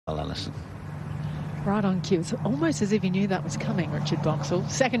Well, Alison. Right on cue. It's almost as if he knew that was coming, Richard Boxall.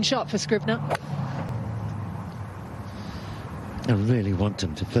 Second shot for Scribner. I really want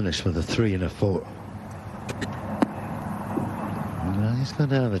him to finish with a 3 and a 4. Well, he's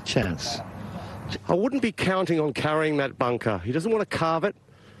going to have a chance. I wouldn't be counting on carrying that bunker. He doesn't want to carve it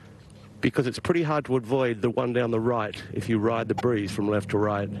because it's pretty hard to avoid the one down the right if you ride the breeze from left to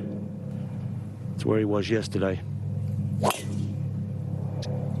right. It's where he was yesterday.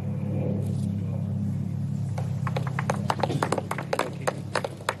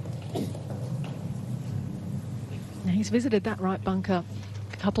 Now, he's visited that right bunker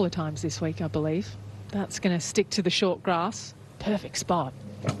a couple of times this week, I believe. That's going to stick to the short grass. Perfect spot.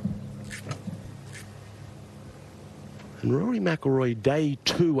 And Rory McIlroy, day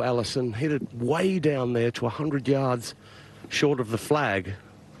 2, Alison, hit it way down there to 100 yards short of the flag.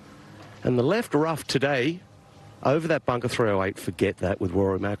 And the left rough today, over that bunker 308, forget that with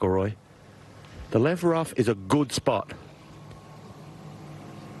Rory McIlroy. The left rough is a good spot.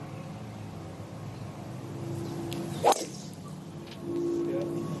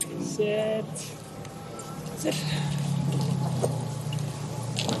 Set.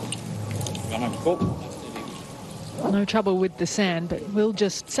 No trouble with the sand, but we'll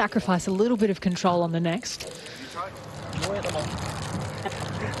just sacrifice a little bit of control on the next.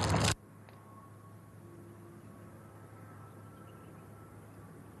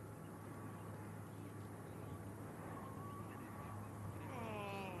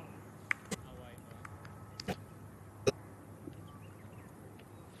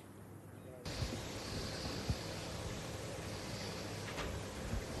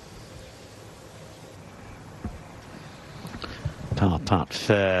 Par putt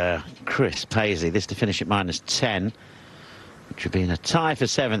for Chris Paisley. This to finish at -10, which would be in a tie for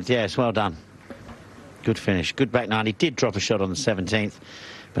 7th. Yes, well done. Good finish. Good back nine. He did drop a shot on the 17th,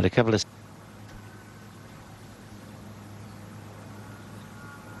 but a couple of...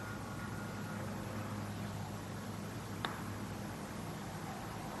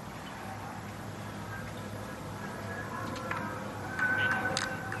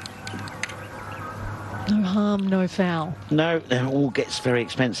 No harm, no foul. No, it all gets very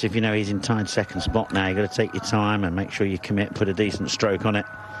expensive. You know, he's in tied second spot now. You've got to take your time and make sure you commit, put a decent stroke on it.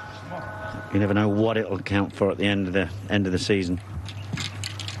 You never know what it'll count for at the end of the season.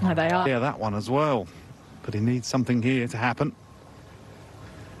 No, they are. Yeah, that one as well. But he needs something here to happen.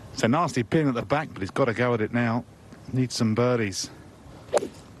 It's a nasty pin at the back, but he's got to go at it now. Needs some birdies.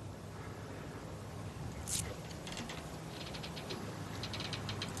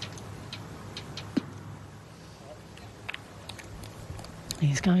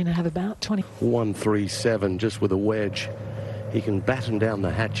 He's going to have about 20. 137 just with a wedge. He can batten down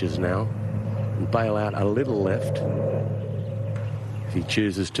the hatches now and bail out a little left if he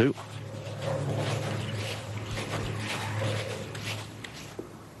chooses to.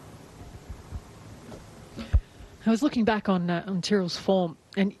 I was looking back on Tyrrell's form,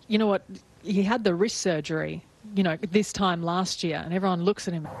 and you know what? He had the wrist surgery, you know, this time last year, and everyone looks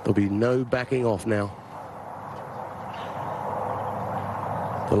at him. There'll be no backing off now.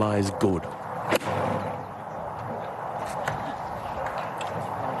 The lie is good.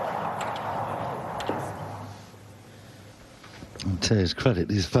 To his credit,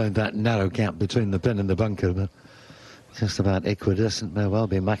 he's found that narrow gap between the pin and the bunker, but just about equidistant. May well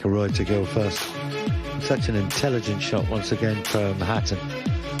be McIlroy to go first. Such an intelligent shot once again from Hatton.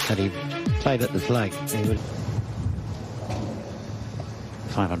 Had he played at the flag, he would...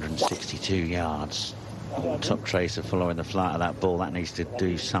 562 yards. Top tracer following the flight of that ball. That needs to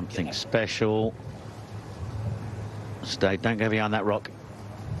do something special. Stay, don't go behind that rock.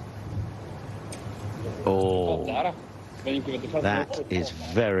 Oh, that is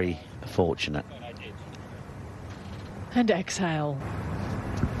very fortunate. And exhale.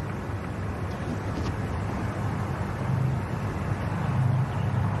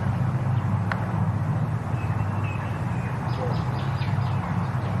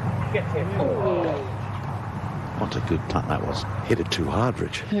 What a good putt that was. Hit it too hard,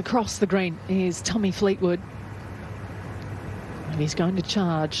 Rich. And across the green is Tommy Fleetwood. And he's going to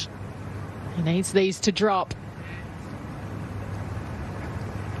charge. He needs these to drop.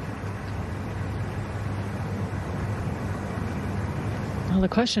 Well, the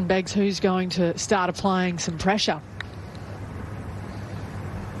question begs who's going to start applying some pressure.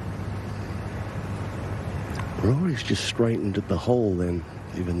 Rory's just straightened at the hole then,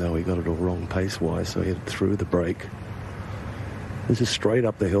 even though he got it all wrong pace-wise, so he had through the break. This is straight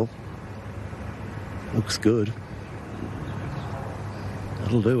up the hill. Looks good.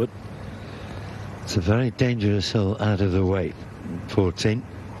 That'll do it. It's a very dangerous hill out of the way. 14.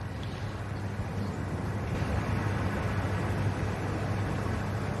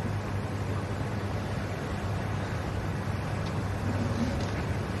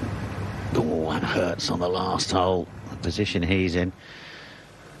 That's on the last hole, the position he's in.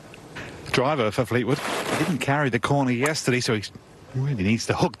 Driver for Fleetwood. He didn't carry the corner yesterday, so he really needs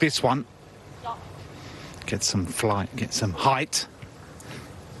to hook this one. Get some flight, get some height.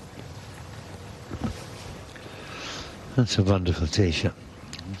 That's a wonderful tee shot.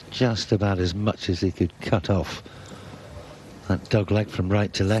 Just about as much as he could cut off. That dog leg from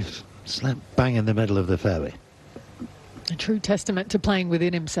right to left, slap bang in the middle of the fairway. A true testament to playing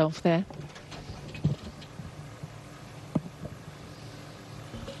within himself there.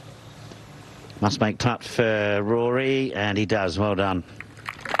 Must make putt for Rory, and he does. Well done.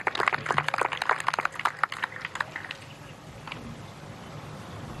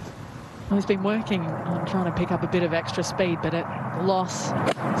 He's been working on trying to pick up a bit of extra speed, but at the loss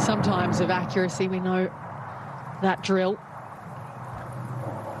sometimes of accuracy. We know that drill.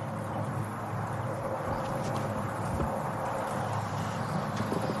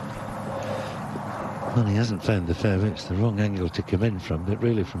 Well, he hasn't found the fairway. It's the wrong angle to come in from, but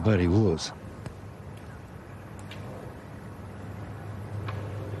really from where he was.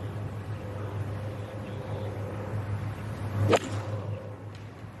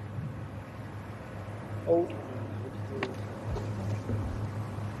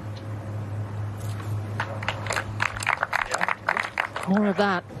 More of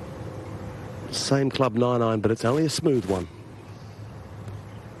that. Same club 9-iron, but it's only a smooth one.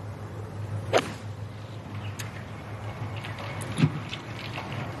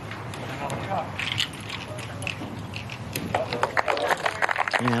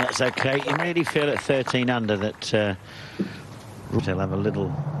 Yeah, that's okay. You really feel at 13 under that he'll have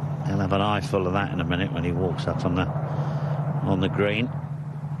an eye full of that in a minute when he walks up on the green.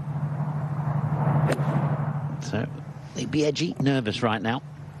 So he'd be edgy, nervous right now.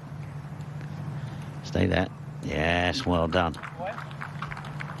 Stay there. Yes, well done.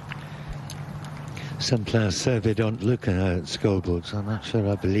 Some players say they don't look at scoreboards. I'm not sure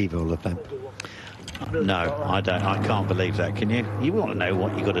I believe all of them. No, I don't. I can't believe that. Can you? You want to know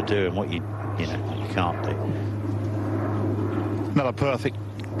what you got to do and what you can't do. Another perfect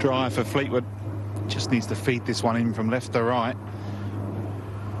drive for Fleetwood. Just needs to feed this one in from left to right.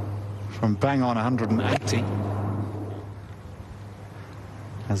 From bang on 180.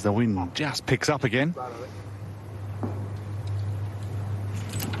 As the wind just picks up again.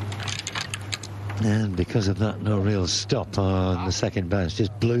 And because of that, no real stop on the second bounce.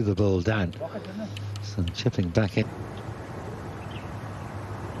 Just blew the ball down. So chipping back in.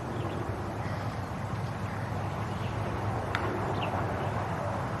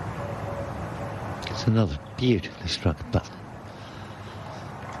 It's another beautifully struck putt.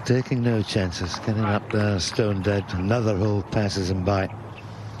 Taking no chances. Getting up there, stone dead. Another hole passes him by.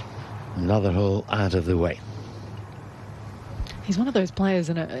 Another hole out of the way. He's one of those players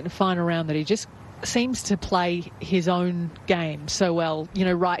in a final round that he just seems to play his own game so well,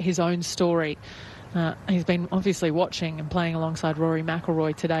 write his own story. He's been obviously watching and playing alongside Rory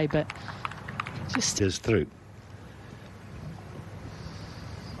McIlroy today, but just is through.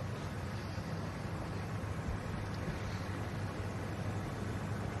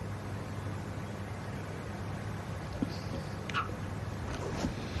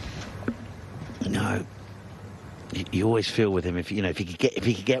 No. You always feel with him if he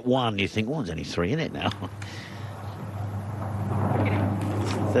could get one, you think, well, there's only three in it now.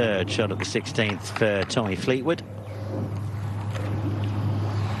 Third shot at the 16th for Tommy Fleetwood.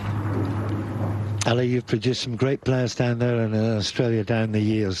 Ali, you've produced some great players down there in Australia down the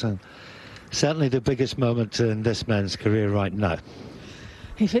years, and certainly the biggest moment in this man's career right now.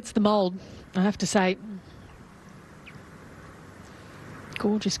 he fits the mould, I have to say.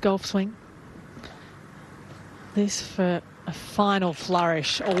 Gorgeous golf swing. This for a final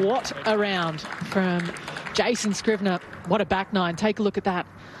flourish. What a round from Jason Scrivener. What a back nine. Take a look at that.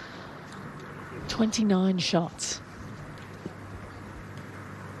 29 shots.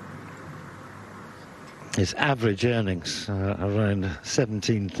 His average earnings around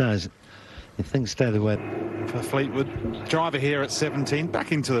 17,000. If things stay the way. For Fleetwood, driver here at 17,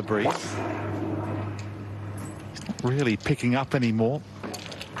 back into the breeze. He's not really picking up anymore.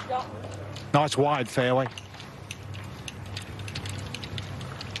 Nice wide fairway.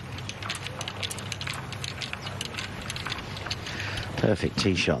 Perfect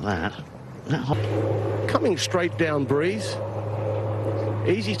tee shot, that. Coming straight down breeze.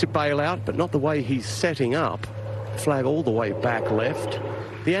 Easy to bail out, but not the way he's setting up. Flag all the way back left.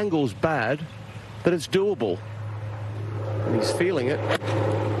 The angle's bad, but it's doable. And he's feeling it.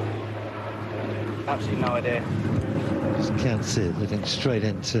 Absolutely no idea. Just can't see it, looking straight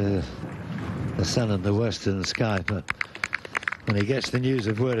into the sun and the western sky, but when he gets the news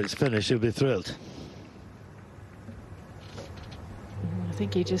of where it's finished, he'll be thrilled.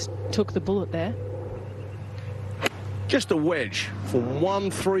 think he just took the bullet there. Just a wedge for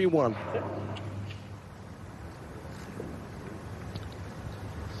 131.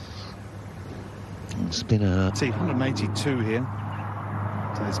 It's been a... See, 182 here.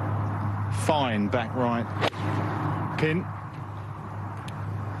 So it's fine back right. Pin.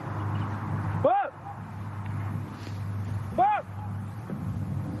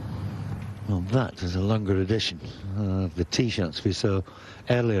 Well, that is a longer edition of the tee shots we saw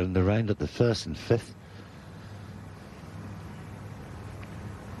earlier in the round at the 1st and 5th.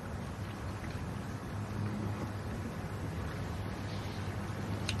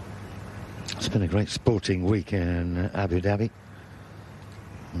 It's been a great sporting week in Abu Dhabi.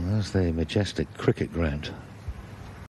 And there's the majestic cricket ground.